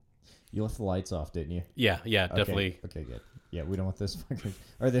You left the lights off, didn't you? Yeah, definitely. Okay, good. Yeah, we don't want this fucking...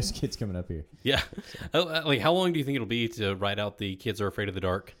 Or there's kids coming up here. Yeah. Like, how long do you think it'll be to ride out the Kids Are Afraid of the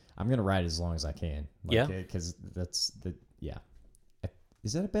Dark? I'm going to ride as long as I can. Yeah? Because that's the... Yeah.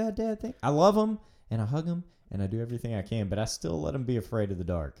 Is that a bad dad thing? I love them, and I hug them, and I do everything I can, but I still let them be afraid of the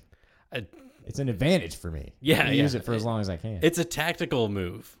dark. It's an advantage for me. Yeah, I use it for as long as I can. It's a tactical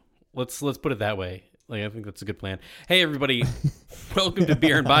move. Let's put it that way. Like, I think that's a good plan. Hey, everybody. Welcome to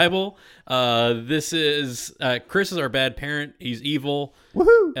Beer and Bible. This is... Chris is our bad parent. He's evil.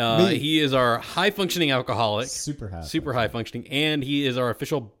 Woohoo! He is our high-functioning alcoholic. Super high-functioning. And he is our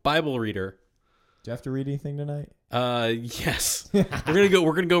official Bible reader. Do you have to read anything tonight? Yes. We're gonna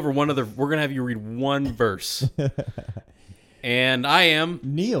go over one other... We're going to have you read one verse. And I am...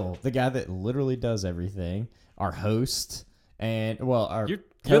 Neil, the guy that literally does everything. Our host. And, well, our You're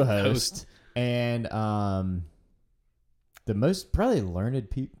co-host. And the most probably learned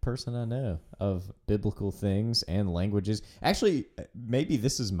person I know of biblical things and languages. Actually, maybe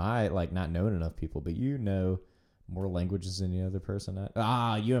this is my, like, not knowing enough people, but you know more languages than any other person.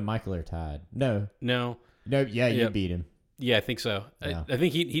 You and Michael are tied. No, yeah, you beat him. Yeah, I think so. Yeah. I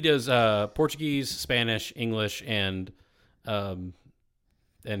think he does Portuguese, Spanish, English, and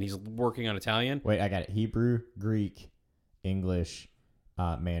he's working on Italian. Wait, I got it. Hebrew, Greek, English,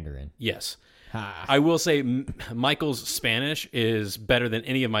 Mandarin. Yes. Ha. I will say Michael's Spanish is better than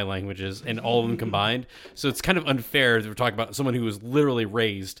any of my languages and all of them combined. So it's kind of unfair that we're talking about someone who was literally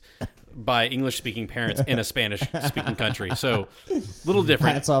raised by English-speaking parents in a Spanish-speaking country. So a little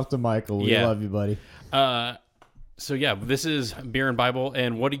different. Hats off to Michael. We love you, buddy. So yeah, this is Beer and Bible.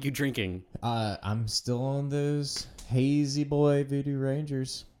 And what are you drinking? I'm still on those Hazy Boy Voodoo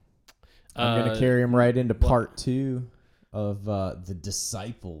Rangers. I'm going to carry them right into part 2 of the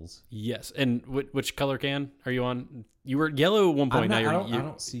Disciples. Yes. And which color can are you on? You were yellow at one point. I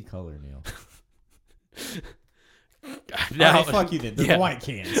don't see color, Neil. Now, right, fuck you then. They're the white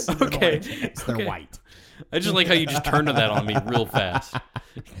cans. They're the white cans. They're white. I just like how you just turned that on me real fast.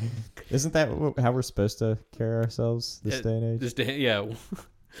 Isn't that how we're supposed to carry ourselves this day and age? Yeah.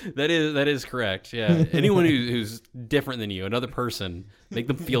 That is correct. Yeah. Anyone who's different than you, another person, make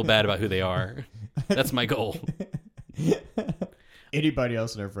them feel bad about who they are. That's my goal. Anybody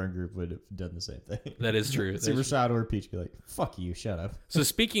else in our friend group would have done the same thing. That is true. See Rashad or Peach be like, fuck you, shut up. So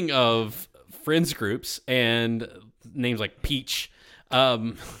speaking of friends groups and names like Peach,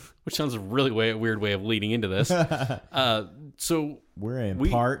 which sounds a really weird way of leading into this. So we're in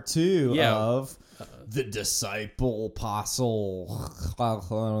part 2 of the disciple apostle. What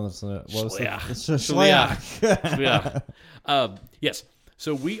was Shliach. Yes.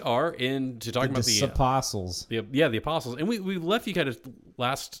 So we are to talking about the apostles. The apostles. And we left you kind of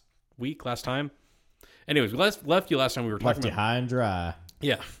last time. Anyways, we left you last time we were talking about you high and dry.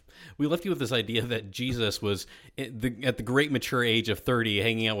 Yeah. We left you with this idea that Jesus was at the great mature age of 30,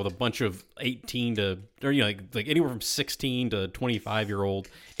 hanging out with a bunch of 18 to, or like anywhere from 16 to 25-year-old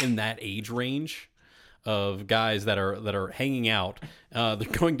in that age range of guys that are hanging out. They're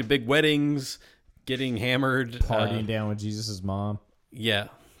going to big weddings, getting hammered, partying down with Jesus' mom. Yeah,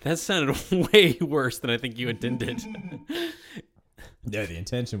 that sounded way worse than I think you intended. Yeah, the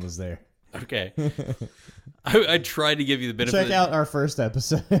intention was there. Okay. I tried to give you the benefit. Check out our first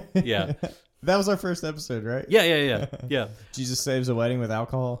episode. Yeah. That was our first episode, right? Yeah. Jesus saves a wedding with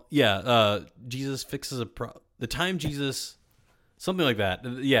alcohol? Yeah. Jesus fixes the time Jesus... Something like that.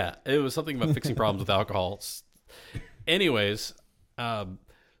 Yeah. It was something about fixing problems with alcohol. Anyways,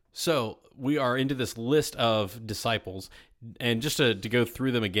 so we are into this list of disciples. And just to go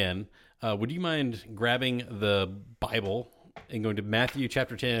through them again, would you mind grabbing the Bible and going to Matthew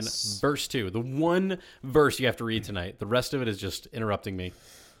chapter 10, verse 2? The one verse you have to read tonight. The rest of it is just interrupting me.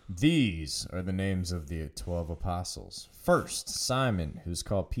 These are the names of the 12 apostles. First, Simon, who's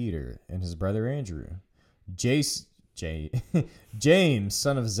called Peter, and his brother Andrew. James,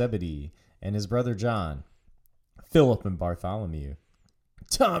 son of Zebedee, and his brother John. Philip and Bartholomew.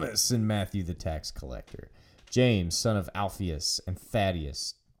 Thomas and Matthew the tax collector. James, son of Alphaeus and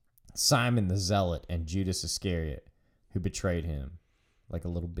Thaddeus. Simon the Zealot and Judas Iscariot, who betrayed him like a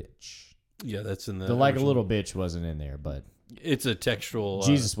little bitch. Yeah, that's in the like a little bitch wasn't in there, but it's a textual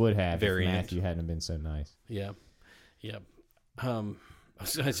Jesus would have variant. If Matthew hadn't been so nice. Yeah.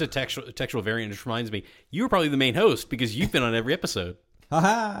 I said textual variant, which reminds me, you were probably the main host because you've been on every episode.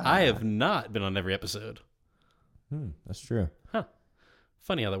 I have not been on every episode. That's true. Huh.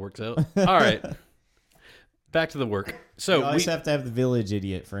 Funny how that works out. All right. Back to the work. So you always have to have the village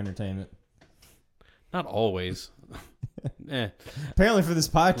idiot for entertainment. Not always. Apparently for this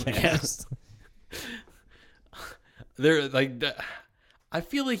podcast. They're like, I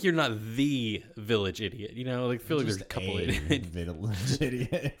feel like you're not the village idiot. You know, like I feel like there's a couple idiots. Village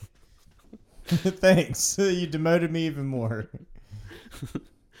idiot. Thanks. You demoted me even more.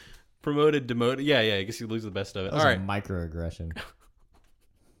 Promoted, demoted. Yeah. I guess you lose the best of it. That was All right. a microaggression.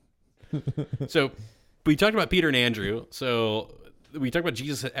 So we talked about Peter and Andrew. So we talked about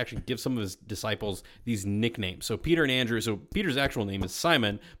Jesus actually gives some of his disciples these nicknames. So Peter and Andrew. So Peter's actual name is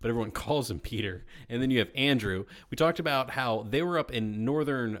Simon, but everyone calls him Peter. And then you have Andrew. We talked about how they were up in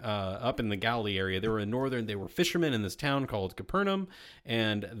up in the Galilee area. They were fishermen in this town called Capernaum,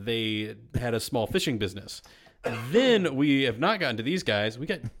 and they had a small fishing business. Then we have not gotten to these guys. We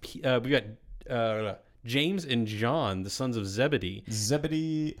got James and John, the sons of Zebedee.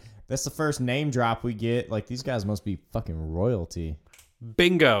 Zebedee. That's the first name drop we get. Like, these guys must be fucking royalty.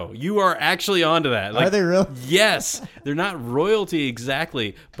 Bingo. You are actually onto that. Like, Are they real? Yes. They're not royalty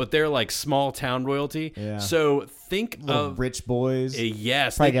exactly, but they're like small town royalty. Yeah. So think Little of rich boys.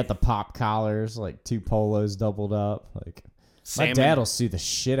 yes. Probably got the pop collars, like 2 polos doubled up. Like, Salmon. my dad will sue the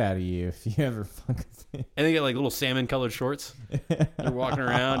shit out of you if you ever fucking think. And they get like little salmon colored shorts. They're walking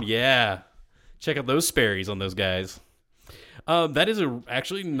around. Yeah. Check out those Sperry's on those guys. That is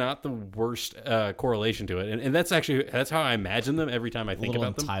actually not the worst correlation to it, and that's how I imagine them every time I think Little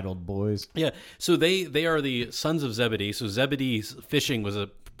about them. entitled boys. Yeah, so they are the sons of Zebedee. So Zebedee's fishing was a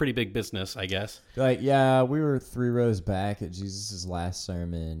pretty big business, I guess. Like, yeah, we were 3 rows back at Jesus' last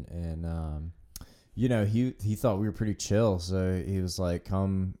sermon, and you know, he thought we were pretty chill, so he was like,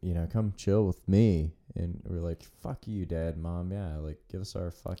 come chill with me. And we're like, fuck you, Dad, Mom, yeah, like, give us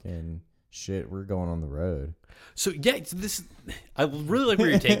our fucking shit, we're going on the road. So yeah, I really like where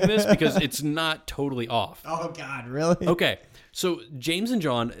you're taking this because it's not totally off. Oh God, really? Okay, so James and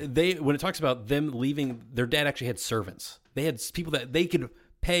John, when it talks about them leaving, their dad actually had servants. They had people that they could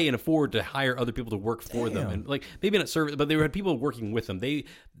pay and afford to hire other people to work for them, and like maybe not servants, but they had people working with them.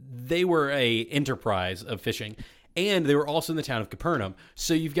 They were a enterprise of fishing, and they were also in the town of Capernaum.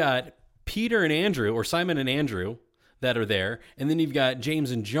 So you've got Peter and Andrew, or Simon and Andrew, that are there, and then you've got James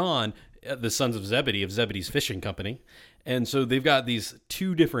and John, the sons of Zebedee, of Zebedee's fishing company. And so they've got these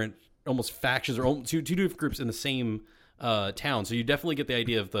 2 different almost factions, or two different groups in the same town. So you definitely get the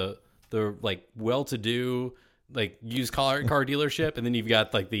idea of the like well-to-do, like used car dealership, and then you've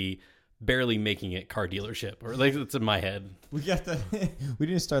got like the barely making it car dealership, or like it's in my head. We got we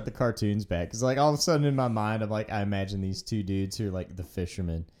didn't start the cartoons back because like all of a sudden in my mind I'm like, I imagine these 2 dudes who are like the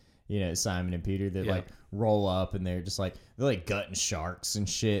fishermen, you know, Simon and Peter, that like roll up and they're like gutting sharks and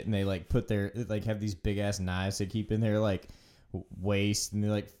shit, and they like like have these big ass knives they keep in their like waist, and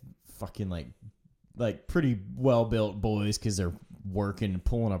they're like fucking like pretty well built boys because they're working and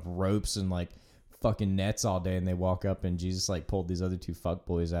pulling up ropes and like fucking nets all day, and they walk up and Jesus like pulled these other 2 fuck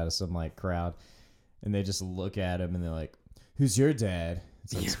boys out of some like crowd, and they just look at him and they're like, who's your dad?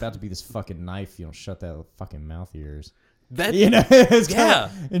 It's like, it's about to be this fucking knife, you don't shut that fucking mouth of yours. That, you know, it's yeah.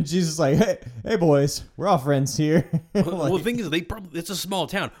 And Jesus is like, hey boys, we're all friends here. Well, the thing is, it's a small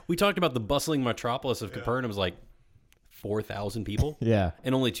town. We talked about the bustling metropolis of Capernaum is like 4,000 people. Yeah.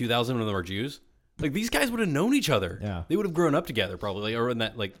 And only 2,000 of them are Jews. Like, these guys would have known each other. Yeah. They would have grown up together probably, or in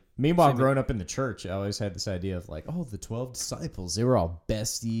that, like... Meanwhile, growing up in the church, I always had this idea of like, oh, the 12 disciples, they were all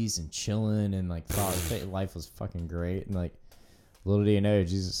besties and chilling and like thought life was fucking great. And like, little do you know,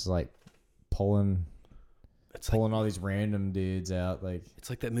 Jesus is like pulling all these random dudes out. Like, it's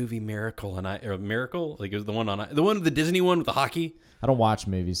like that movie Miracle, like it was the one, the Disney one with the hockey. I don't watch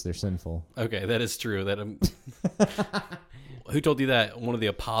movies; they're sinful. Okay, that is true. Who told you that? One of the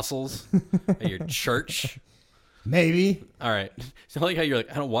apostles at your church? Maybe. All right. So I like how you're like,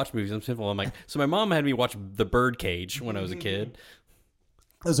 I don't watch movies, I'm sinful. I'm like, so my mom had me watch The Birdcage when I was a kid.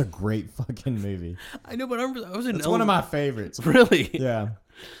 That was a great fucking movie. I know, but I was in. It's one of my favorites. Really? Yeah.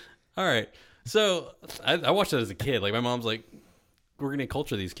 All right. So I watched that as a kid. Like, my mom's like, we're gonna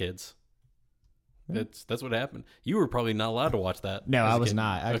culture these kids. That's what happened. You were probably not allowed to watch that. No, I was kid.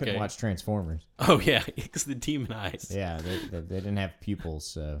 not. I Okay. couldn't watch Transformers. Oh yeah, because the demon eyes. Yeah, they didn't have pupils,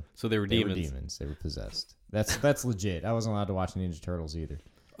 so they were demons. They were demons. They were possessed. That's legit. I wasn't allowed to watch Ninja Turtles either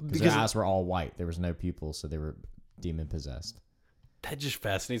because Because their eyes were all white. There was no pupils, so they were demon possessed. that just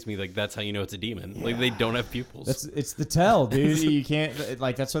fascinates me. Like, that's how you know it's a demon. Like, they don't have pupils. It's the tell, dude. You can't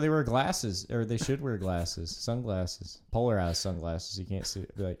like that's why they wear glasses, or they should wear glasses, sunglasses, polarized sunglasses. You can't see.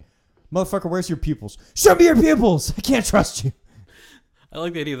 Be like, motherfucker, where's your pupils? Show me your pupils. I can't trust you. I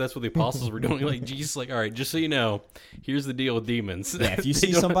like the idea that's what the apostles were doing. Like, Jesus, like, all right, just so you know, here's the deal with demons. Yeah, if you They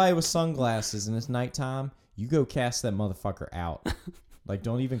see don't somebody with sunglasses and it's nighttime, you go cast that motherfucker out. Like,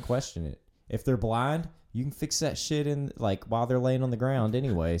 don't even question it. If they're blind, you can fix that shit in like while they're laying on the ground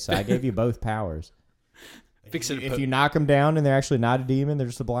anyway. So I gave you both powers. Fix it. If you knock them down and they're actually not a demon, they're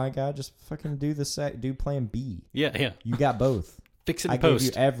just a blind guy, just fucking do do plan B. Yeah. You got both. Fix it in I post.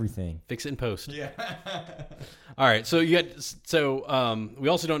 gave you everything. Fix it in post. Yeah. All right. So we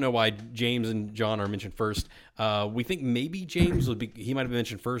also don't know why James and John are mentioned first. We think maybe James he might have been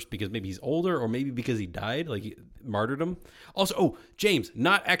mentioned first because maybe he's older, or maybe because he died, like he martyred him. Also, James,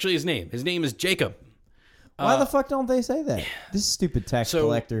 not actually his name. His name is Jacob. Why the fuck don't they say that? This stupid tax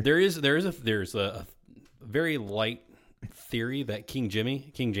collector. There's a very light theory that King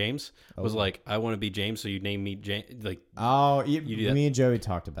James was like, I want to be James, so you name me James. Like, me and Joey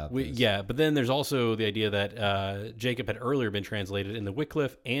talked about this. Yeah, but then there's also the idea that Jacob had earlier been translated in the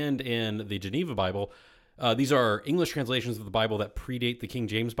Wycliffe and in the Geneva Bible. These are English translations of the Bible that predate the King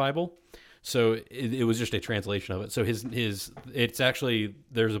James Bible. So it was just a translation of it. So it's actually,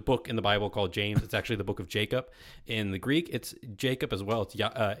 there's a book in the Bible called James. It's actually the book of Jacob. In the Greek, it's Jacob as well. It's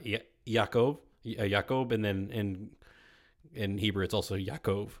Yaakov, and then in Hebrew, it's also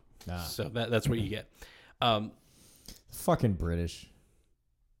Yaakov. So that's what you get. Fucking British.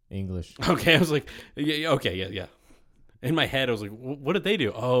 English. Okay, I was like, yeah. In my head, I was like, what did they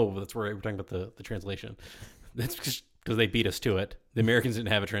do? Oh, that's where we're talking about the translation. That's because they beat us to it. The Americans didn't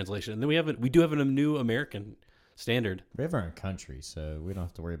have a translation. And then we do have a new American standard. We have our own country, so we don't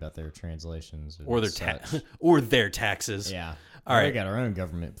have to worry about their translations or their taxes. Yeah. All right. We got our own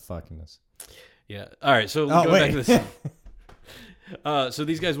government fucking us. Yeah. All right. So go back to this. So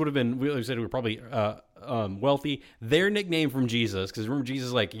these guys would have been, we said, were probably wealthy. Their nickname from Jesus, because remember Jesus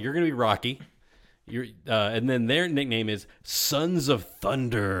is like, you're going to be Rocky. And then their nickname is Sons of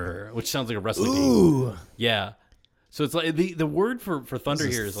Thunder, which sounds like a wrestling team. Yeah. So it's like the word for thunder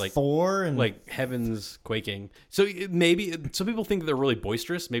here is like Thor and like heavens quaking. So maybe some people think that they're really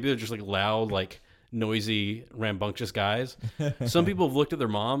boisterous. Maybe they're just like loud, like noisy, rambunctious guys. Some people have looked at their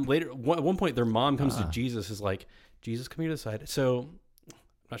mom later. At one point, their mom comes to Jesus, is like, Jesus, come here to the side. So I'm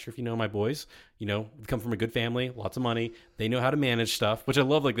not sure if you know my boys. You know, come from a good family, lots of money. They know how to manage stuff, which I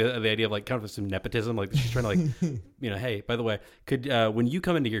love. Like the idea of like kind of some nepotism. Like she's trying to like, hey, by the way, could when you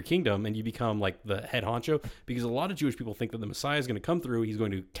come into your kingdom and you become like the head honcho, because a lot of Jewish people think that the Messiah is going to come through. He's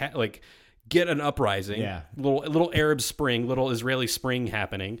going to get an uprising, little Arab Spring, little Israeli Spring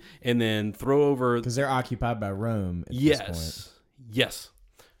happening, and then throw over because they're occupied by Rome. At this point. Yes.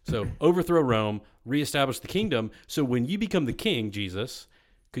 So overthrow Rome, reestablish the kingdom. So when you become the king, Jesus,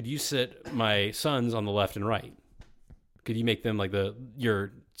 could you sit my sons on the left and right? Could you make them like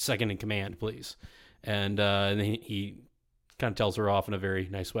your second in command, please? And then he kind of tells her off in a very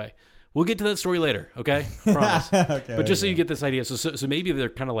nice way. We'll get to that story later, okay? Promise. Okay, but just so you get this idea, so maybe they're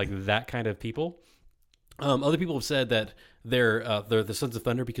kind of like that kind of people. Other people have said that they're the sons of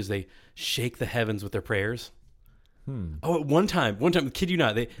thunder because they shake the heavens with their prayers. Oh, one time, kid you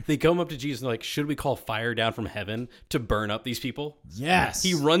not, they come up to Jesus and they're like, should we call fire down from heaven to burn up these people? Yes.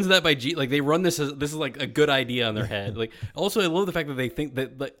 He runs that by Jesus. Like they run this as this is like a good idea in their head. Like also, I love the fact that they think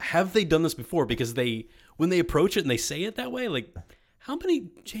that like, have they done this before? Because when they approach it and they say it that way, like how many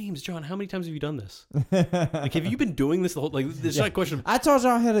John, how many times have you done this? Like have you been doing this the whole like? It's not a question of, I told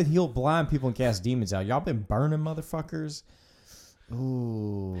y'all how to heal blind people and cast demons out. Y'all been burning motherfuckers.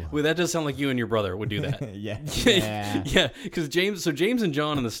 Ooh. Well, that does sound like you and your brother would do that. Yeah. Yeah. Because James and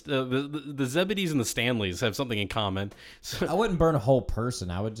John and the Zebedees and the Stanleys have something in common. So, I wouldn't burn a whole person.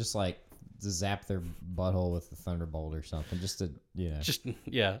 I would just like zap their butthole with the thunderbolt or something, just to Just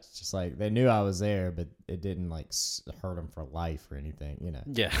It's just like they knew I was there, but it didn't like hurt them for life or anything.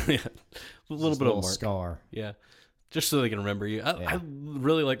 Yeah. A little bit of a mark. Scar. Yeah. Just so they can remember you. I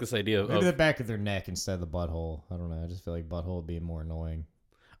really like this idea of maybe the back of their neck instead of the butthole. I don't know. I just feel like butthole would be more annoying.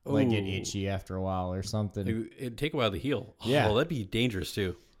 Like get itchy after a while or something. It'd take a while to heal. Yeah. Oh, that'd be dangerous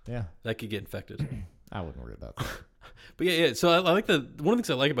too. Yeah. That could get infected. I wouldn't worry about that. But yeah. So I like one of the things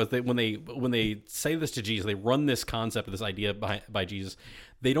I like about it, when they say this to Jesus, they run this concept of this idea by Jesus.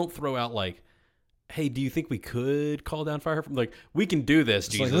 They don't throw out like, hey, do you think we could call down fire? Like, we can do this,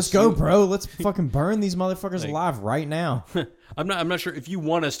 Jesus. Like, let's go, bro. Let's fucking burn these motherfuckers alive right now. I'm not sure if you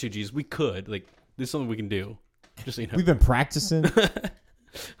want us to, Jesus. We could. Like, this is something we can do. Just so you know. We've been practicing.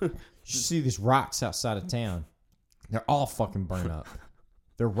 You see these rocks outside of town. They're all fucking burned up.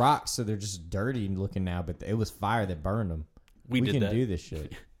 They're rocks, so they're just dirty looking now, but it was fire that burned them. We can do this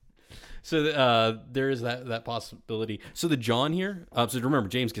shit. So there is that possibility. So the John here, so remember,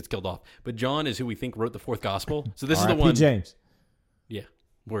 James gets killed off, but John is who we think wrote the fourth gospel. So this is the one. James. Yeah,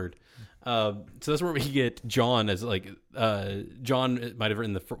 word. So that's where we get John as like John might have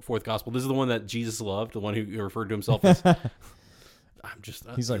written the fourth gospel. This is the one that Jesus loved, the one who referred to himself as. I'm just.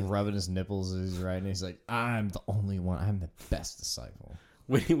 He's like rubbing his nipples as he's writing. He's like, I'm the only one. I'm the best disciple.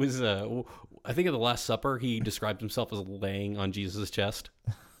 when he was, I think at the Last Supper, he described himself as laying on Jesus' chest.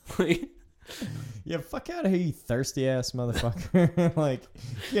 Yeah, fuck out of here, you thirsty ass motherfucker. Like,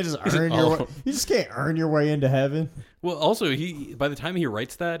 you just earn your way. You just can't earn your way into heaven. Well, also, by the time he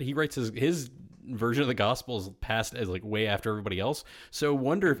writes that, he writes his version of the gospel is passed as like way after everybody else. So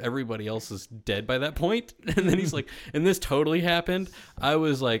wonder if everybody else is dead by that point. And then he's like, and this totally happened. I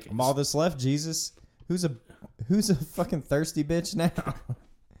was like, I'm all that's left, Jesus. Who's a fucking thirsty bitch now?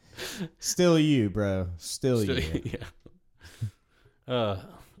 Still you, bro. Still you. Yeah.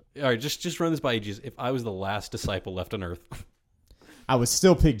 All right, just run this by you, Jesus. If I was the last disciple left on earth, I would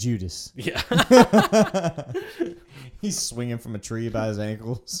still pick Judas. Yeah. He's swinging from a tree by his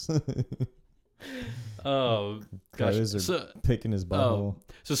ankles. Oh, gosh. Toes are picking his butthole.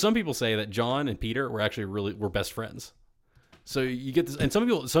 So some people say that John and Peter were actually were best friends. So you get this, and some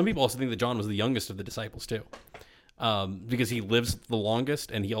people also think that John was the youngest of the disciples too, because he lives the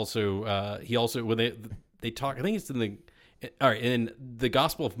longest, and he also when they talk, I think it's in the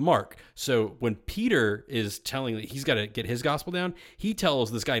Gospel of Mark. So when Peter is telling that he's got to get his gospel down, he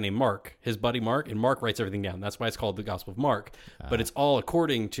tells this guy named Mark, his buddy Mark, and Mark writes everything down. That's why it's called the Gospel of Mark. But it's all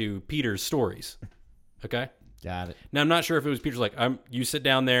according to Peter's stories. Okay? Got it. Now, I'm not sure if it was Peter's like, you sit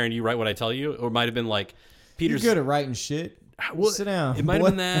down there and you write what I tell you, or it might have been like Peter's... You're good at writing shit. Well, sit down. It might have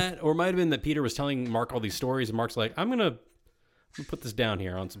been that, or it might have been that Peter was telling Mark all these stories, and Mark's like, I'm gonna put this down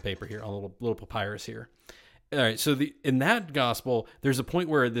here on some paper here, on a little papyrus here. All right, so in that gospel, there's a point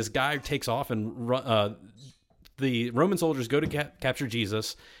where this guy takes off, and the Roman soldiers go to capture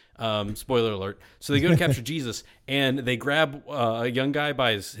Jesus. Spoiler alert. So they go to capture Jesus, and they grab a young guy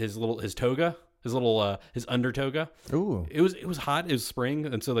by his toga, his under toga. Ooh, it was hot. It was spring,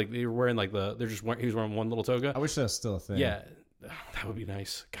 and so like they were wearing he was wearing one little toga. I wish that was still a thing. Yeah, that would be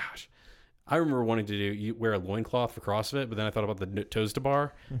nice. Gosh. I remember wanting to wear a loincloth for CrossFit, but then I thought about the toes to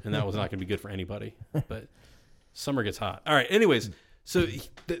bar, and that was not going to be good for anybody. But summer gets hot. All right. Anyways, so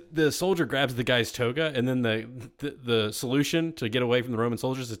the soldier grabs the guy's toga, and then the solution to get away from the Roman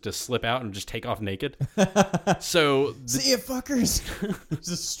soldiers is to slip out and just take off naked. So see ya, fuckers.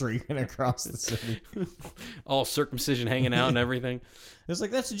 Just streaking across the city, all circumcision hanging out and everything. It's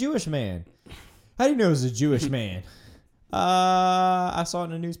like, that's a Jewish man. How do you know he's a Jewish man? I saw it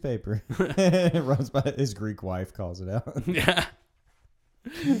in a newspaper. It runs by his Greek wife, calls it out. Yeah.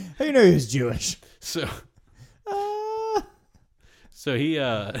 How do you know he's Jewish? So he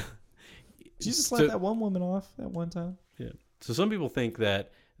Jesus let that one woman off at one time. Yeah. So some people think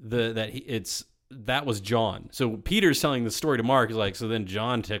that that was John. So Peter's telling the story to Mark. He's like, so then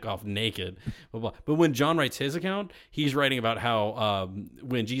John took off naked. Blah, blah. But when John writes his account, he's writing about how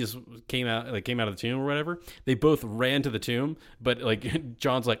when Jesus came out of the tomb or whatever, they both ran to the tomb. But like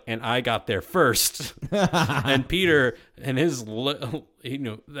John's like, and I got there first. And Peter and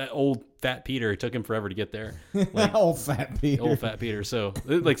that old fat Peter, it took him forever to get there. Like, old fat Peter. So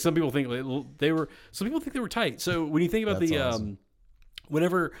like some people think they were tight. So when you think about awesome.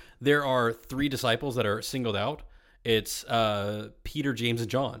 Whenever there are three disciples that are singled out, it's Peter, James, and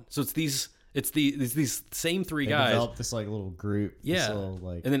John. So it's these same three guys. Developed this like little group. Yeah.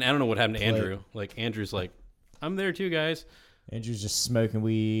 And then I don't know what happened to Andrew. Like Andrew's like, I'm there too, guys. Andrew's just smoking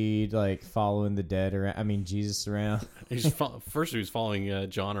weed, like following the dead around. I mean, Jesus around. First he was following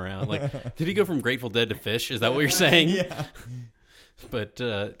John around. Like, did he go from Grateful Dead to Fish? Is that what you're saying? Yeah. But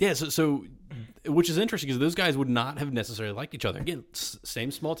yeah, so which is interesting because those guys would not have necessarily liked each other. Again,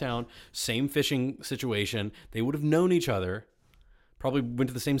 same small town, same fishing situation. They would have known each other, probably went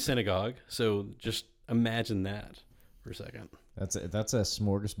to the same synagogue. So just imagine that for a second. That's a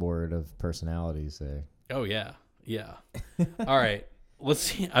smorgasbord of personalities there. Oh yeah. All right. Let's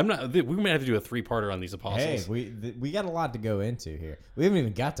see. We might have to do a 3-parter on these apostles. Hey, we got a lot to go into here. We haven't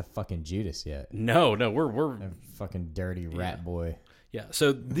even got to fucking Judas yet. No, we're a fucking dirty rat boy. Yeah.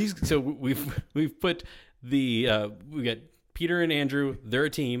 So we've put we got Peter and Andrew. They're a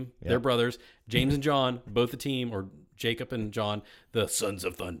team. Yep. They're brothers. James and John, both a team, or Jacob and John, the Sons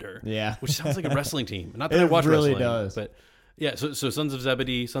of Thunder. Yeah. Which sounds like a wrestling team. Not that I watch really wrestling. Does. But yeah. So Sons of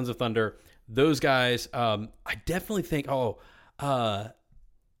Zebedee, Sons of Thunder. Those guys. I definitely think. I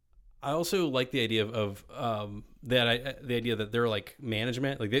also like the idea of the idea that they're like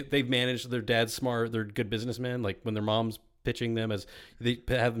management, like they've managed. Their dad's smart, they're good businessmen. Like when their mom's pitching them, as they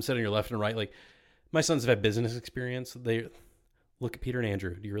have them sit on your left and right. Like my sons have had business experience. They look at Peter and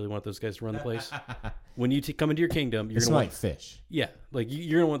Andrew. Do you really want those guys to run the place? When you come into your kingdom, you're gonna want fish. Yeah, like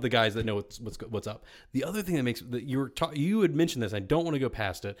you're gonna want the guys that know what's up. The other thing that makes that you had mentioned this. I don't want to go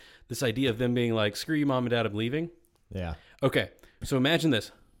past it. This idea of them being like, "Screw you, mom and dad, I'm leaving." Yeah. Okay, so imagine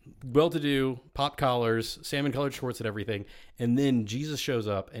this. well-to-do, pop collars, salmon-colored shorts and everything. And then Jesus shows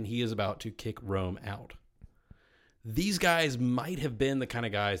up, and he is about to kick Rome out. These guys might have been the kind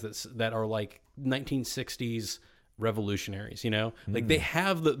of guys that are like 1960s revolutionaries, like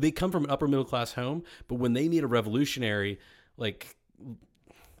they come from an upper middle class home, but when they meet a revolutionary, like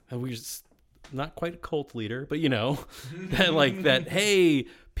we're not quite a cult leader, but that hey,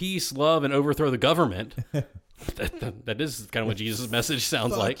 peace, love, and overthrow the government. that is kind of what Jesus' message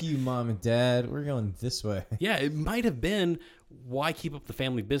sounds like. Fuck you, Mom and Dad. We're going this way. Yeah, it might have been, why keep up the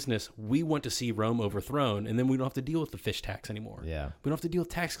family business? We want to see Rome overthrown, and then we don't have to deal with the fish tax anymore. Yeah. We don't have to deal with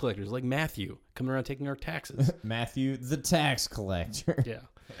tax collectors like Matthew coming around taking our taxes. Matthew, the tax collector. Yeah.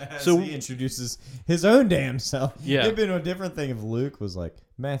 So he introduces his own damn self. Yeah. It'd been a different thing if Luke was like,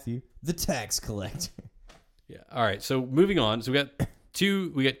 Matthew, the tax collector. Yeah. All right. So moving on. So we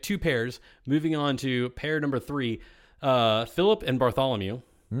got two pairs. Moving on to pair number 3, Philip and Bartholomew.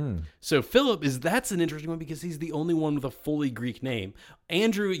 So Philip that's an interesting one because he's the only one with a fully Greek name.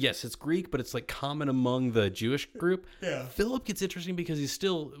 Andrew, yes, it's Greek, but it's like common among the Jewish group. Yeah. Philip gets interesting because he's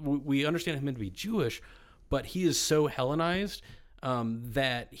still, we understand him to be Jewish, but he is so Hellenized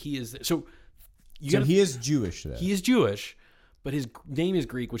that he is. So he is Jewish, though. He is Jewish, but his name is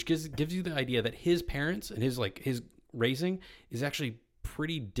Greek, which gives you the idea that his parents and his raising is actually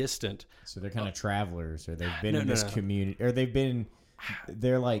pretty distant. So they're kind of travelers, or they've been in this community, or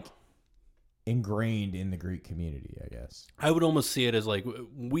they're like ingrained in the Greek community, I guess. I would almost see it as like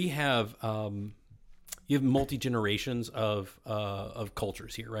we have you have multi-generations of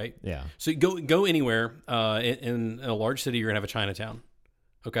cultures here, right? Yeah. So you go anywhere in a large city, you're gonna have a Chinatown.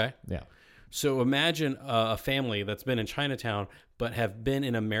 Okay. Yeah. So imagine a family that's been in Chinatown but have been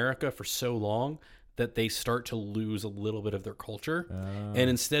in America for so long that they start to lose a little bit of their culture, and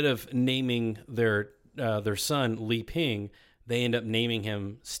instead of naming their son Li Ping, they end up naming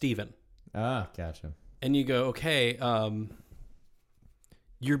him Stephen. Ah, gotcha. And you go, okay,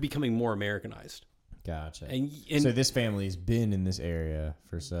 you're becoming more Americanized. Gotcha. And so this family's been in this area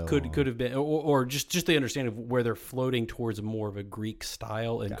for so long. Could have been, or just the understanding of where they're floating towards more of a Greek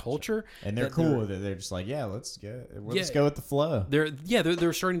style and culture. And they're cool with it. They're just like, yeah, let's go with the flow.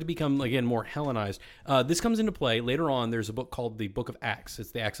 They're starting to become, again, more Hellenized. This comes into play later on. There's a book called the Book of Acts. It's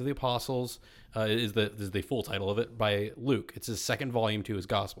the Acts of the Apostles. Is the full title of it, by Luke. It's his second volume to his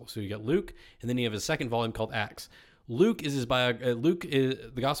gospel. So you got Luke, and then you have his second volume called Acts. Luke is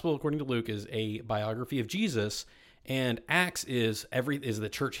the gospel according to Luke is a biography of Jesus, and Acts is the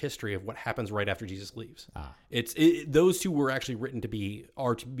church history of what happens right after Jesus leaves. Those two were actually written to be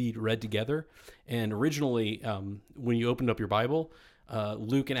read together, and originally when you opened up your Bible,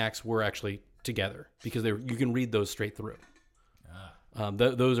 Luke and Acts were actually together because you can read those straight through.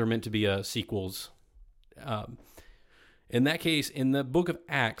 Those are meant to be sequels. In that case, in the book of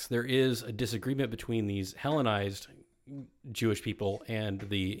Acts, there is a disagreement between these Hellenized Jewish people and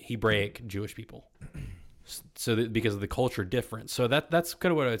the Hebraic Jewish people. So because of the culture difference. So that's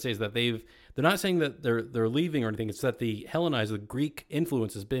kind of what I would say is that they're not saying that they're leaving or anything. It's that the Hellenized, the Greek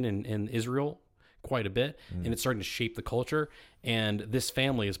influence has been in Israel quite a bit, and it's starting to shape the culture. And this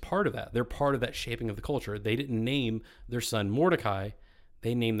family is part of that. They're part of that shaping of the culture. They didn't name their son Mordecai.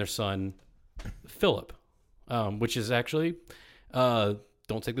 They named their son Philip. Which is actually, don't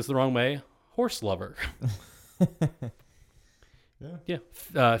take this the wrong way, horse lover.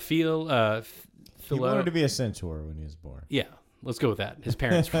 Yeah. He wanted to be a centaur when he was born. Yeah, let's go with that. His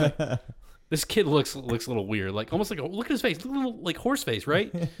parents. This kid looks a little weird, like almost like look at his face, look a little like horse face,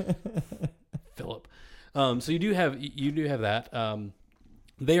 right? Philip. So you do have that.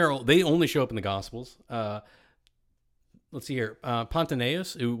 They only show up in the Gospels. Let's see here.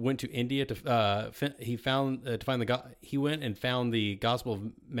 Pontanus, who went to India he went and found the Gospel of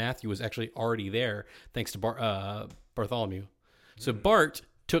Matthew was actually already there, thanks to Bartholomew. So Bart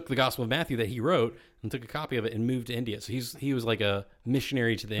took the Gospel of Matthew that he wrote and took a copy of it and moved to India. So he was like a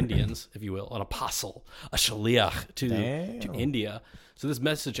missionary to the Indians, if you will, an apostle, a shaliach to India. So this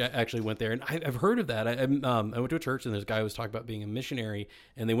message actually went there, and I've heard of that. I went to a church, and this guy was talking about being a missionary,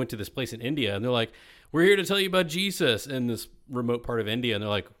 and they went to this place in India, and they're like, "We're here to tell you about Jesus," in this remote part of India, and they're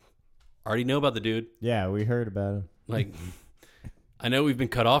like, "I already know about the dude." Yeah, we heard about him. Like, I know we've been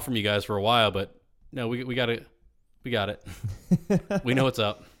cut off from you guys for a while, but no, we got it. We know what's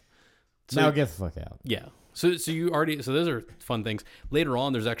up. So, now get the fuck out. Yeah. So those are fun things. Later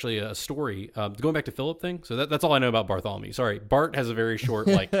on, there's actually a story going back to Philip thing. So that's all I know about Bartholomew. Sorry, Bart has a very short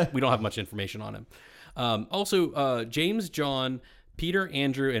we don't have much information on him. Also, James, John, Peter,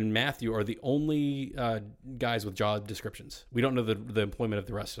 Andrew, and Matthew are the only guys with job descriptions. We don't know the employment of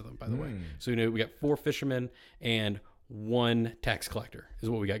the rest of them, by the way. So we got 4 fishermen and one tax collector is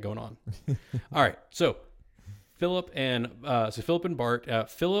what we got going on. All right. So Philip and Bart.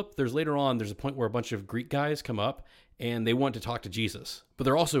 Philip, there's a point where a bunch of Greek guys come up and they want to talk to Jesus, but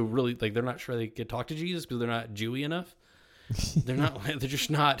they're also really like, they're not sure they could talk to Jesus because they're not Jewy enough. They're just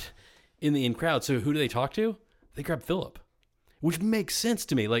not in the in crowd. So who do they talk to? They grab Philip, which makes sense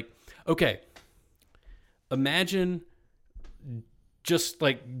to me. Like, okay, imagine, just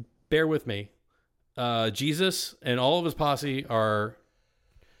like, bear with me. Jesus and all of his posse are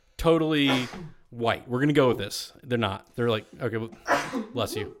totally white. We're going to go with this. They're not. They're like, okay, well,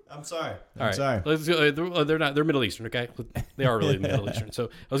 bless you. I'm sorry. All right. Sorry. Let's go. They're not. They're Middle Eastern, okay? They are really Middle Eastern. So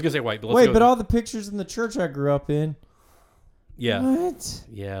I was going to say white, but let's go. Wait, but all the pictures in the church I grew up in. Yeah. What?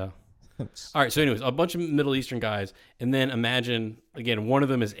 Yeah. All right. So anyways, a bunch of Middle Eastern guys. And then imagine, again, one of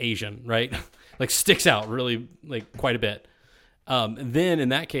them is Asian, right? Like sticks out really like quite a bit. Then in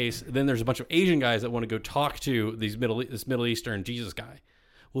that case, then there's a bunch of Asian guys that want to go talk to this Middle Eastern Jesus guy.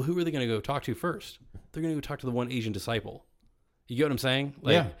 Well, who are they going to go talk to first? They're going to go talk to the one Asian disciple. You get what I'm saying?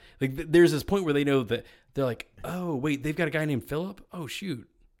 Like, yeah. Like there's this point where they know that they're like, oh wait, they've got a guy named Philip. Oh shoot,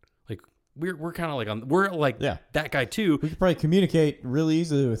 like we're kind of like that guy too. We could probably communicate really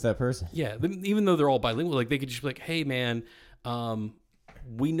easily with that person. Yeah, even though they're all bilingual, like they could just be like, hey man,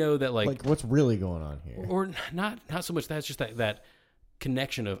 we know that like what's really going on here, or not so much. That's just that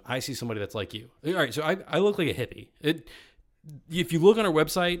connection of I see somebody that's like you. All right, so I look like a hippie. If you look on our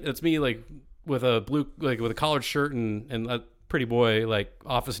website, it's me like with a blue, like with a collared shirt and a pretty boy, like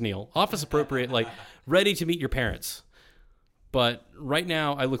office appropriate, like ready to meet your parents. But right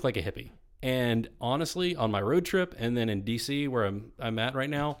now I look like a hippie. And honestly, on my road trip and then in DC where I'm at right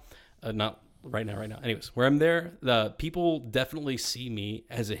now, not right now. Anyways, where I'm there, the people definitely see me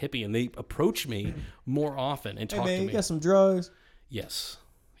as a hippie and they approach me more often and talk to me. You got some drugs? Yes.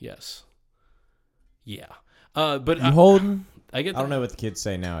 Yeah. But you holding? I get that. I don't know what the kids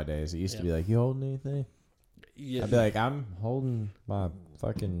say nowadays. It used to be like, you holding anything? Yeah. I'd be like, I'm holding my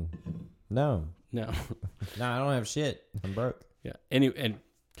fucking no. No, I don't have shit. I'm broke. Yeah.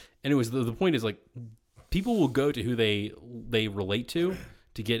 Anyways, the point is like people will go to who they relate to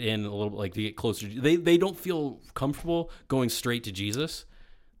get in a little bit, like to get closer. They don't feel comfortable going straight to Jesus.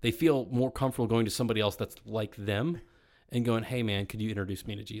 They feel more comfortable going to somebody else that's like them and going, hey man, could you introduce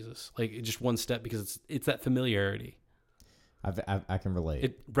me to Jesus? Like just one step, because it's that familiarity. I can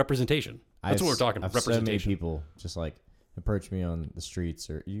relate. Representation. That's what we're talking about. Representation. So many people just like approach me on the streets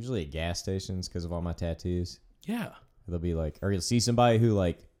or usually at gas stations because of all my tattoos. Yeah. They'll be like, or you'll see somebody who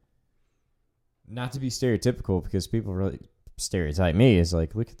like, not to be stereotypical because people really stereotype me, is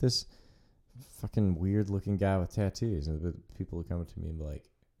like, look at this fucking weird looking guy with tattoos. And people will come up to me and be like,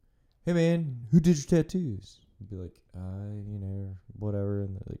 hey man, who did your tattoos? I'd be like, whatever.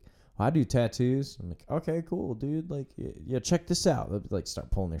 And they're like, I do tattoos. I'm like, okay, cool, dude. Like, yeah, check this out. They'll like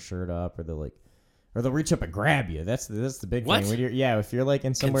start pulling their shirt up, or they'll reach up and grab you. That's the big thing. When if you're like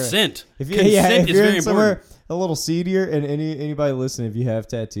in somewhere, consent. If you're very in somewhere a little seedier, and anybody listening, if you have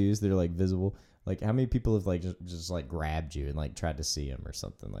tattoos, they're like visible. Like, how many people have like just like grabbed you and like tried to see them or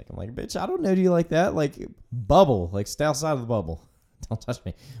something? Like, I'm like, bitch, I don't know you like that. Like, bubble, like stay outside of the bubble. Don't touch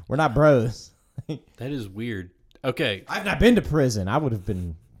me. We're not bros. That is weird. Okay, I've not been to prison. I would have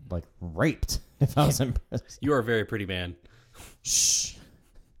been like raped if I was in prison. You are a very pretty man. Shh.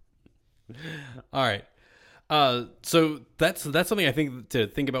 All right. So that's something I think to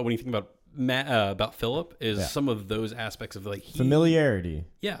think about when you think about Philip is some of those aspects of like familiarity.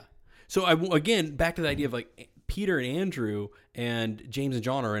 Yeah. So again, back to the idea of like Peter and Andrew and James and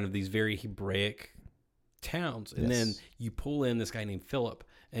John are in these very Hebraic towns, and then you pull in this guy named Philip,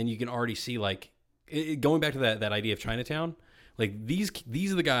 and you can already see like going back to that idea of Chinatown. Like these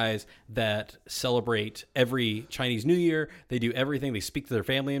are the guys that celebrate every Chinese New Year. They do everything. They speak to their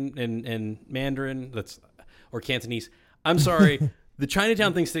family in Mandarin, or Cantonese. I'm sorry, the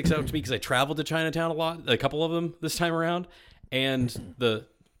Chinatown thing sticks out to me because I traveled to Chinatown a couple of them this time around, and the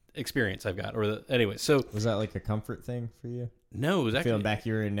experience I've got. Anyway, so was that like a comfort thing for you? No, it was actually feeling back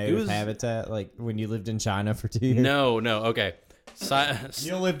you were in native habitat, like when you lived in China for 2 years. No, okay.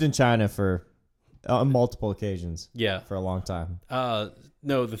 You lived in China for. On multiple occasions. Yeah. For a long time.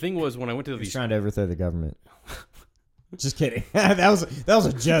 No, the thing was when I went to He's trying to overthrow the government. Just kidding. that was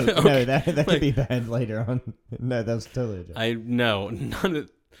a joke. Okay. No, that could be bad later on. No, that was totally a joke.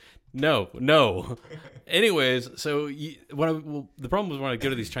 No. Anyways, so the problem was when I go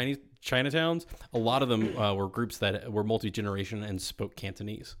to these Chinatowns, a lot of them were groups that were multi-generation and spoke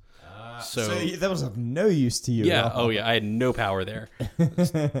Cantonese. So that was of no use to you. Yeah. Oh, yeah. I had no power there.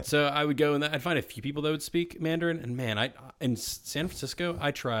 So I would go and I'd find a few people that would speak Mandarin. And man, in San Francisco,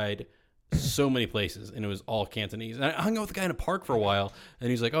 I tried so many places, and it was all Cantonese. And I hung out with a guy in a park for a while, and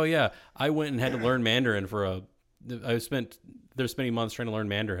he's like, "Oh yeah, I went and had to learn Mandarin they're spending months trying to learn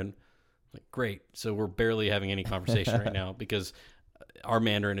Mandarin." Like, great. So we're barely having any conversation right now because our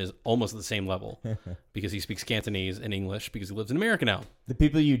Mandarin is almost at the same level because he speaks Cantonese and English because he lives in America now. The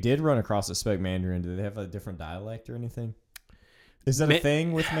people you did run across that spoke Mandarin, do they have a different dialect or anything? Is that a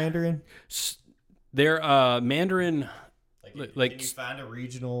thing with Mandarin? Their Mandarin, can you find a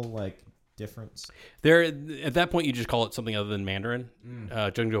regional difference? There, at that point, you just call it something other than Mandarin.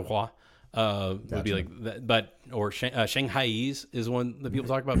 Zhengzhouhua would be like that, but or Shanghaiese is one that people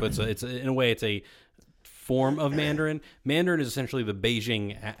talk about. But it's in a way it's a form of Mandarin. Mandarin is essentially the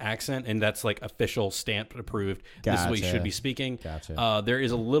Beijing accent, and that's like official, stamped, approved. This is what you should be speaking. Gotcha. There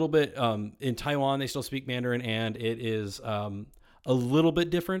is a little bit in Taiwan. They still speak Mandarin, and it is a little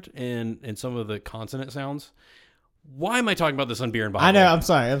bit different in some of the consonant sounds. Why am I talking about this on Beer and Bible? I know. I'm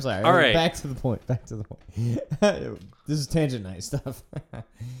sorry. All right. Back to the point. This is tangent night stuff.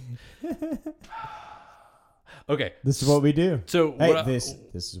 Okay. This is what we do. So this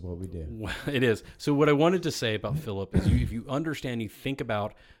is what we do. It is. So what I wanted to say about Philip is if you understand, you think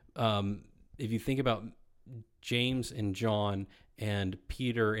about James and John and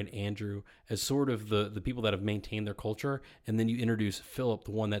Peter and Andrew as sort of the people that have maintained their culture, and then you introduce Philip,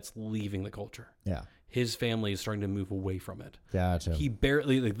 the one that's leaving the culture. Yeah. His family is starting to move away from it. Gotcha. He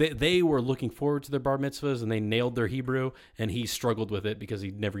barely, they were looking forward to their bar mitzvahs and they nailed their Hebrew, and he struggled with it because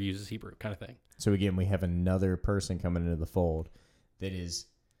he never uses Hebrew, kind of thing. So again, we have another person coming into the fold that is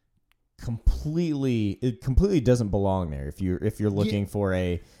completely doesn't belong there. If you're looking for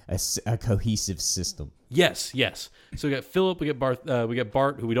a cohesive system. Yes. So we got Philip, we got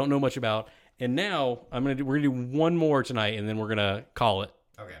Bart, who we don't know much about, and now we're gonna do one more tonight, and then we're gonna call it.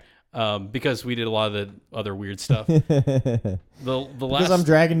 Okay. Because we did a lot of the other weird stuff. The last, because I'm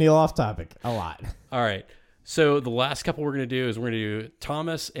dragging Neil off topic a lot. All right. So the last couple we're going to do is we're going to do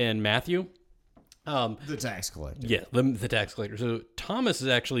Thomas and Matthew. The tax collector. Yeah, the tax collector. So Thomas is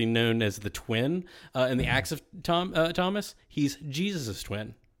actually known as the twin. In the Acts of Thomas, he's Jesus'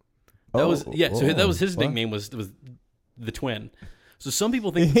 twin. That was his nickname was the twin. So some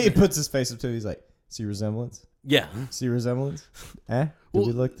people think he puts his face up to it. He's like, see resemblance? Yeah. See resemblance? Do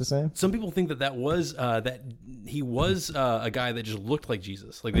we look the same? Some people think that was that he was a guy that just looked like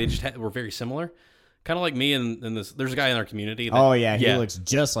Jesus. Like they just were very similar. Kind of like me and this. There's a guy in our community. That, he looks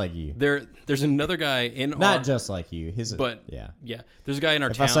just like you. There's another guy in not just like you. Yeah. There's a guy in our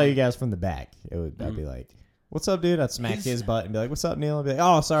town. If I saw you guys from the back, I'd be like, "What's up, dude?" I'd smack his butt and be like, "What's up, Neil?" I'd be like,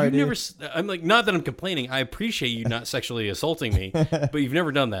 "Oh, sorry, dude." I'm like, not that I'm complaining. I appreciate you not sexually assaulting me, but you've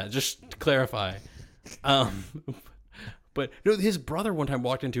never done that. Just to clarify. But no, his brother one time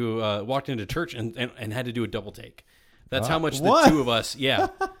walked into church and had to do a double take. That's how much the two of us. Yeah,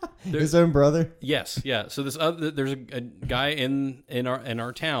 his own brother. Yes, yeah. So there's a guy in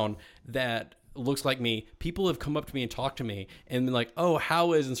our town that looks like me. People have come up to me and talked to me and been like, "Oh,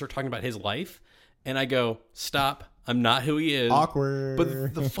 how is?" and start talking about his life, and I go, "Stop! I'm not who he is." Awkward.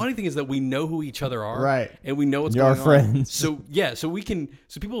 But the funny thing is that we know who each other are, right? And we know what's going on. You're our friends. So yeah, so we can.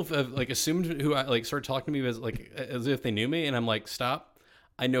 So people have like assumed who I like started talking to me as if they knew me, and I'm like, "Stop!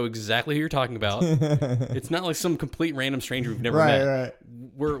 I know exactly who you're talking about. It's not like some complete random stranger we've never met. Right.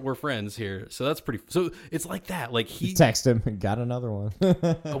 We're friends here, so that's pretty. So it's like that. Like he text him, got another one.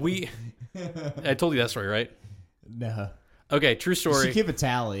 I told you that story, right? No. Okay, true story. You should keep a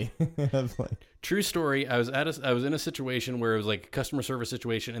tally. True story. I was in a situation where it was like a customer service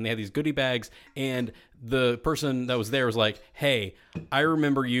situation, and they had these goodie bags, and the person that was there was like, "Hey, I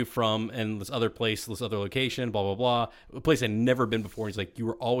remember you from and this other place, this other location, blah blah blah, a place I'd never been before." He's like, "You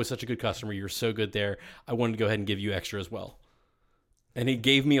were always such a good customer. You were so good there. I wanted to go ahead and give you extra as well." And he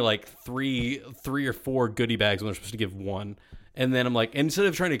gave me like three or four goodie bags when they're supposed to give one. And then I'm like, instead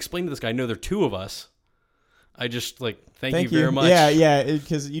of trying to explain to this guy, no, there are two of us. I just like thank you very much. Yeah,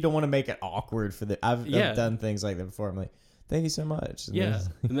 because you don't want to make it awkward for I've done things like that before. I'm like, thank you so much. And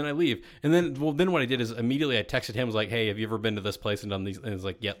then I leave. And then what I did is immediately I texted him, was like, "Hey, have you ever been to this place and done these?" And he's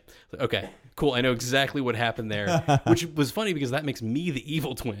like, "Yep." Like, okay, cool. I know exactly what happened there, which was funny because that makes me the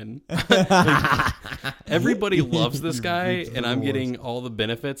evil twin. Everybody loves this guy, and I'm getting all the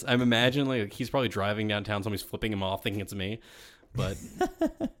benefits. I'm imagining like he's probably driving downtown, somebody's flipping him off, thinking it's me. But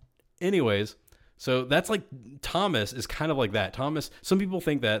anyways. So that's like Thomas is kind of like that. Thomas. Some people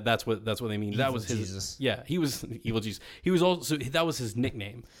think that that's what they mean. That was his. Jesus. Yeah, he was evil Jesus. He was also that was his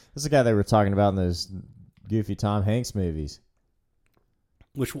nickname. That's the guy they were talking about in those goofy Tom Hanks movies.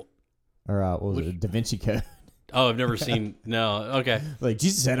 Which one? Or what was it? Da Vinci Code. Oh, I've never seen. No. Okay. Like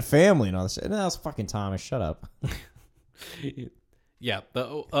Jesus had a family and all this shit. No, that was fucking Thomas. Shut up. Yeah,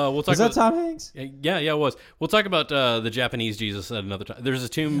 we'll talk Was that about Tom Hanks? Yeah, it was. We'll talk about the Japanese Jesus at another time. There's a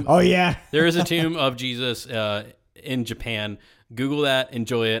tomb. Oh yeah. There is a tomb of Jesus in Japan. Google that,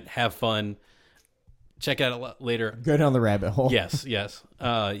 enjoy it, have fun. Check it out later. Go down the rabbit hole. Yes.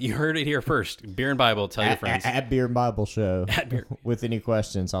 You heard it here first. Beer and Bible. Tell your friends. At Beer and Bible Show. At Beer. With any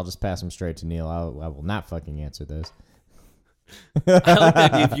questions, I'll just pass them straight to Neil. I will not fucking answer those. I like the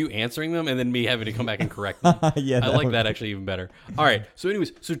idea of you answering them and then me having to come back and correct them. Yeah, I like that actually even better. All right. So,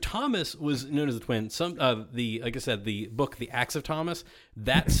 anyways, Thomas was known as the twin. Like I said, the book, The Acts of Thomas,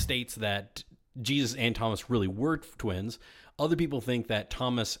 that states that Jesus and Thomas really were twins. Other people think that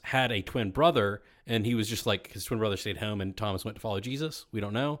Thomas had a twin brother, and he was just like his twin brother stayed home, and Thomas went to follow Jesus. We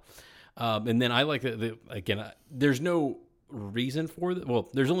don't know. And then I like there's no reason for it. Well,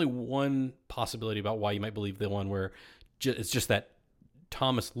 there's only one possibility about why you might believe the one where it's just that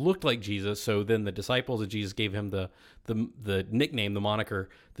Thomas looked like Jesus, so then the disciples of Jesus gave him the nickname, the moniker,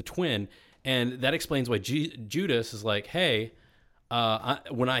 the twin, and that explains why Judas is like, hey,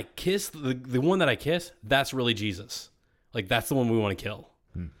 when I kiss the one that I kiss, that's really Jesus. Like that's the one we want to kill.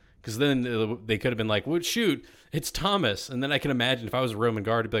 Because then they could have been like, well, shoot, it's Thomas, and then I can imagine if I was a Roman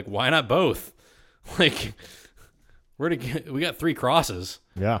guard, I'd be like, why not both? Like. We got 3 crosses.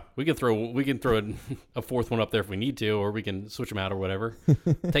 Yeah. We can throw a fourth one up there if we need to, or we can switch them out or whatever.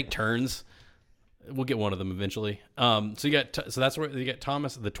 Take turns. We'll get one of them eventually. So that's where you get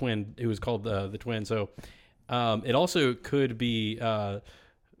Thomas the twin, who was called the twin. So it also could be some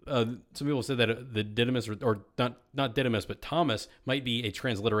people said that the Didymus or not Didymus but Thomas might be a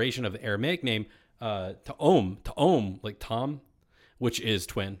transliteration of the Aramaic name Ta'om, like Tom, which is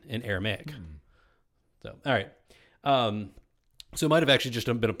twin in Aramaic. So all right. So it might have actually just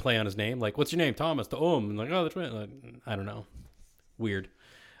been a play on his name. Like, what's your name? Thomas, the and like, oh, the twin. Like, I don't know. Weird.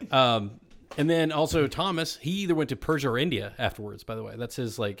 And then also Thomas, he either went to Persia or India afterwards, by the way. That's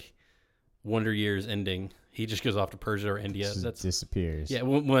his like Wonder Years ending. He just goes off to Persia or India. Just disappears. Yeah.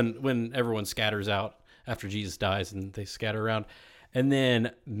 When everyone scatters out after Jesus dies and they scatter around. And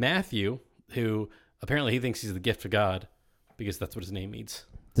then Matthew, who apparently he thinks he's the gift of God because that's what his name means.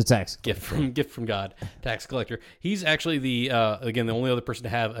 The tax gift from God, tax collector. He's actually the only other person to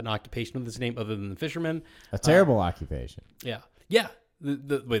have an occupation with this name other than the fisherman. A terrible occupation. Yeah.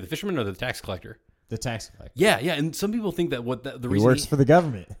 The fisherman or the tax collector? The tax collector. Yeah. And some people think that the reason he works for the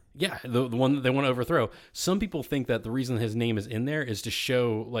government. Yeah, the one that they want to overthrow. Some people think that the reason his name is in there is to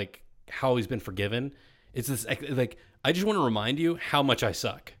show like how he's been forgiven. It's this like I just want to remind you how much I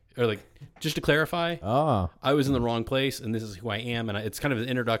suck. Or like, just to clarify, I was in the wrong place, and this is who I am, and it's kind of an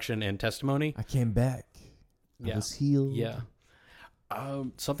introduction and testimony. I came back. I was healed. Yeah.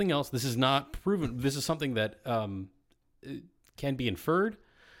 Something else. This is not proven. This is something that can be inferred.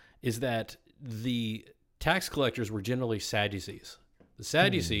 Is that the tax collectors were generally Sadducees. The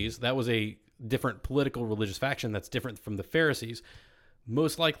Sadducees, that was a different political religious faction that's different from the Pharisees.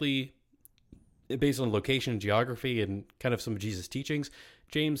 Most likely, based on location and geography and kind of some of Jesus' teachings,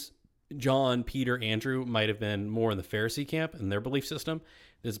 James, John, Peter, Andrew might have been more in the Pharisee camp in their belief system.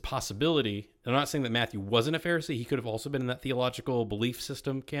 There's a possibility. I'm not saying that Matthew wasn't a Pharisee. He could have also been in that theological belief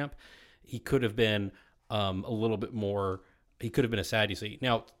system camp. He could have been a little bit more. He could have been a Sadducee.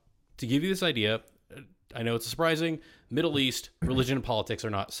 Now, to give you this idea, I know it's surprising. Middle East religion and politics are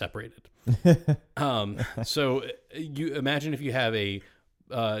not separated. So you imagine if you have a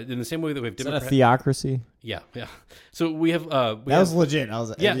in the same way that we have Democrat. Is that a theocracy? Yeah. So we have that was legit. I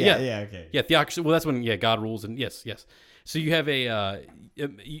was yeah, okay. Yeah, theocracy. Well, that's when God rules, and yes. So you have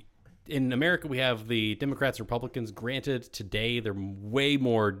in America we have the Democrats and Republicans. Granted, today they're way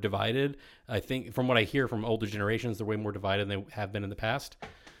more divided. I think from what I hear from older generations, they're way more divided than they have been in the past.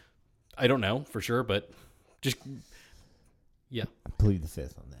 I don't know for sure, but just yeah. I plead the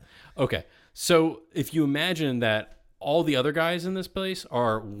fifth on that. Okay, so if you imagine that all the other guys in this place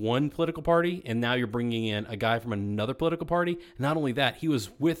are one political party, and now you're bringing in a guy from another political party. Not only that, he was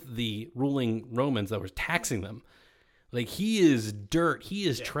with the ruling Romans that were taxing them. Like, he is dirt. He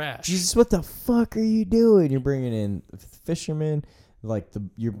is trash. Jesus, what the fuck are you doing? You're bringing in fishermen,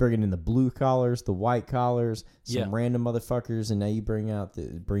 you're bringing in the blue collars, the white collars, some random motherfuckers, and now you bring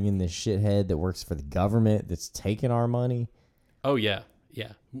in this shithead that works for the government that's taking our money. Oh, yeah.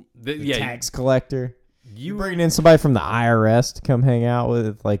 The tax collector. You're bringing in somebody from the IRS to come hang out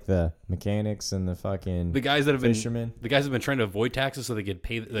with, like the mechanics and the fucking guys that have fishermen. The guys that have been trying to avoid taxes so they get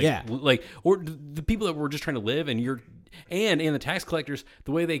paid. Or the people that were just trying to live, and the tax collectors.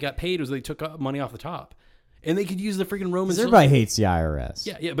 The way they got paid was they took money off the top, and they could use the freaking Romans. Everybody hates the IRS.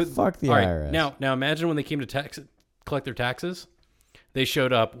 Yeah, but fuck the IRS. Now imagine when they came to collect their taxes, they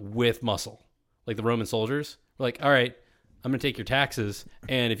showed up with muscle, like the Roman soldiers. We're like, all right, I'm going to take your taxes,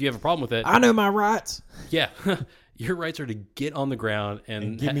 and if you have a problem with it, I know my rights. yeah, your rights are to get on the ground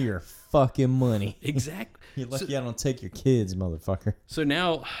and Give me your fucking money. exactly. You're lucky I don't take your kids, motherfucker. So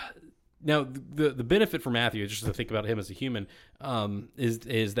now the benefit for Matthew, just to think about him as a human,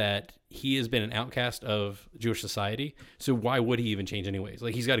 is that he has been an outcast of Jewish society. So why would he even change anyways?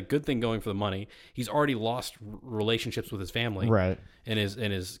 Like, he's got a good thing going for the money. He's already lost relationships with his family, Right. and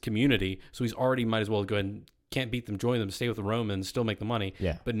his community. So he's already might as well go ahead and can't beat them, join them, stay with the Romans, still make the money.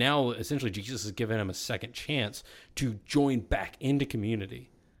 Yeah. But now essentially Jesus has given him a second chance to join back into community.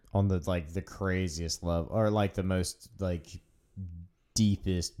 On the the craziest level, or the most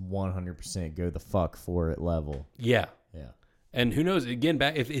deepest 100% go the fuck for it level. Yeah. Yeah. And who knows? Again,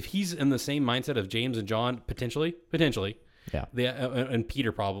 back if he's in the same mindset of James and John, potentially, Yeah. and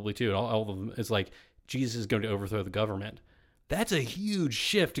Peter probably too. And all of them, it's like Jesus is going to overthrow the government. That's a huge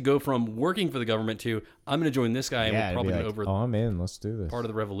shift to go from working for the government to I'm going to join this guy and we're probably going to over I'm in. Let's do this. part of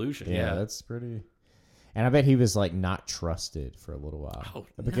the revolution. Yeah, that's pretty. And I bet he was not trusted for a little while. Oh,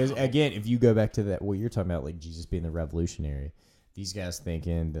 because no. again, if you go back to that, what you're talking about, Jesus being the revolutionary, these guys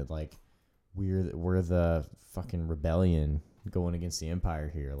thinking that we're the fucking rebellion going against the empire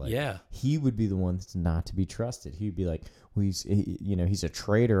here. Yeah. He would be the one that's not to be trusted. He'd be like, well, he's a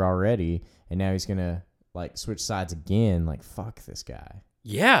traitor already, and now he's gonna switch sides again. Fuck this guy.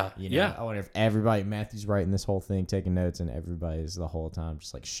 Yeah. Yeah. I wonder if Matthew's writing this whole thing, taking notes, and everybody's the whole time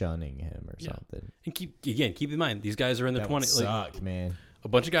just shunning him or something. And keep in mind, these guys are in their 20s. Suck, man. A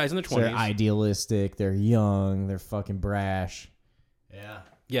bunch of guys in their 20s. They're idealistic. They're young. They're fucking brash. Yeah.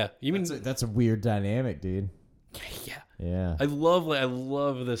 Yeah. You mean that's a weird dynamic, dude. yeah. Yeah. I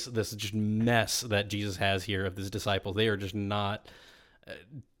love this just mess that Jesus has here of his disciples. They are just not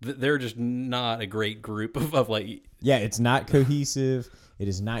they're just not a great group of yeah, it's not cohesive. It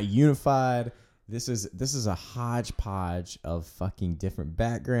is not unified. This is a hodgepodge of fucking different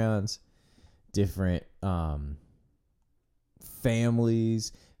backgrounds, different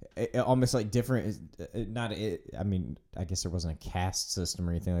families, almost different. I mean, I guess there wasn't a caste system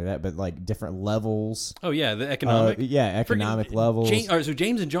or anything like that, but different levels. Oh yeah, the economic. Economic levels. So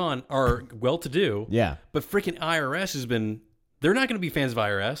James and John are well-to-do. Yeah, but freaking IRS has been. They're not going to be fans of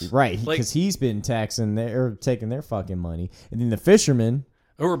IRS, right? Because he's been taxing taking their fucking money, and then the fisherman.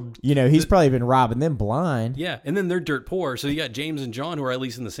 Or he's probably been robbing them blind. Yeah, and then they're dirt poor. So you got James and John who are at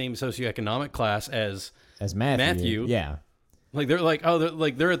least in the same socioeconomic class as Matthew. Yeah. They're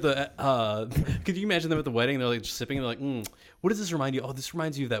at the. Could you imagine them at the wedding? They're just sipping. And they're like, what does this remind you? Oh, this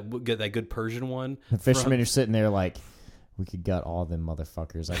reminds you of that good Persian one. The fishermen are sitting there we could gut all them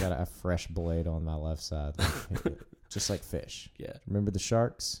motherfuckers. I got a fresh blade on my left side, just like fish. Yeah. Remember the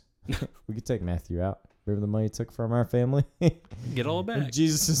sharks? We could take Matthew out. Remember the money he took from our family? Get all back. And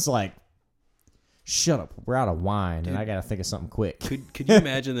Jesus is like, shut up. We're out of wine, and I got to think of something quick. Could you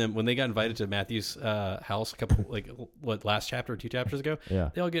imagine them when they got invited to Matthew's house a couple, last chapter or 2 chapters ago? Yeah.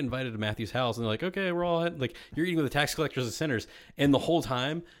 They all get invited to Matthew's house, and they're like, okay, we're all you're eating with the tax collectors and sinners. And the whole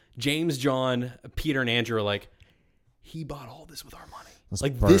time, James, John, Peter, and Andrew are like, he bought all this with our money.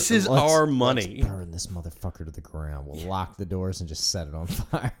 This is our money. Let's burn this motherfucker to the ground. We'll lock the doors and just set it on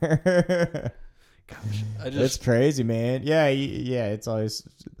fire. Gosh, it's crazy, man. Yeah. It's always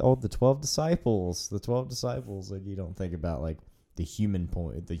the 12 disciples. The 12 disciples. You don't think about the human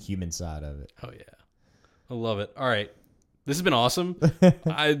point, the human side of it. Oh yeah, I love it. All right, this has been awesome.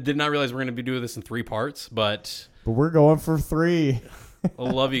 I did not realize we're going to be doing this in 3 parts, but we're going for 3. I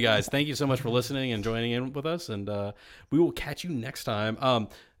love you guys. Thank you so much for listening and joining in with us, and we will catch you next time.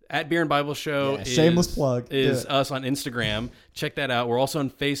 At Beer and Bible Show shameless plug is us on Instagram. Check that out. We're also on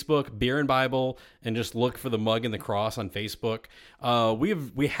Facebook, Beer and Bible, and just look for the mug and the cross on Facebook.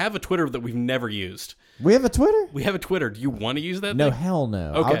 We have a Twitter that we've never used. We have a Twitter? We have a Twitter. Do you want to use that? No, thing? hell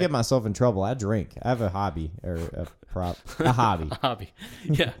no. Okay. I'll get myself in trouble. I drink. I have a hobby or a hobby. A hobby.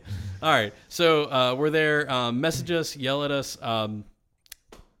 Yeah. All right. So we're there. Message us, yell at us.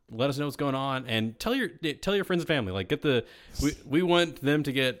 Let us know what's going on, and tell your friends and family. We want them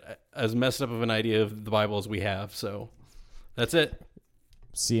to get as messed up of an idea of the Bible as we have. So that's it.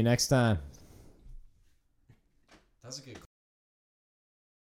 See you next time. That's a good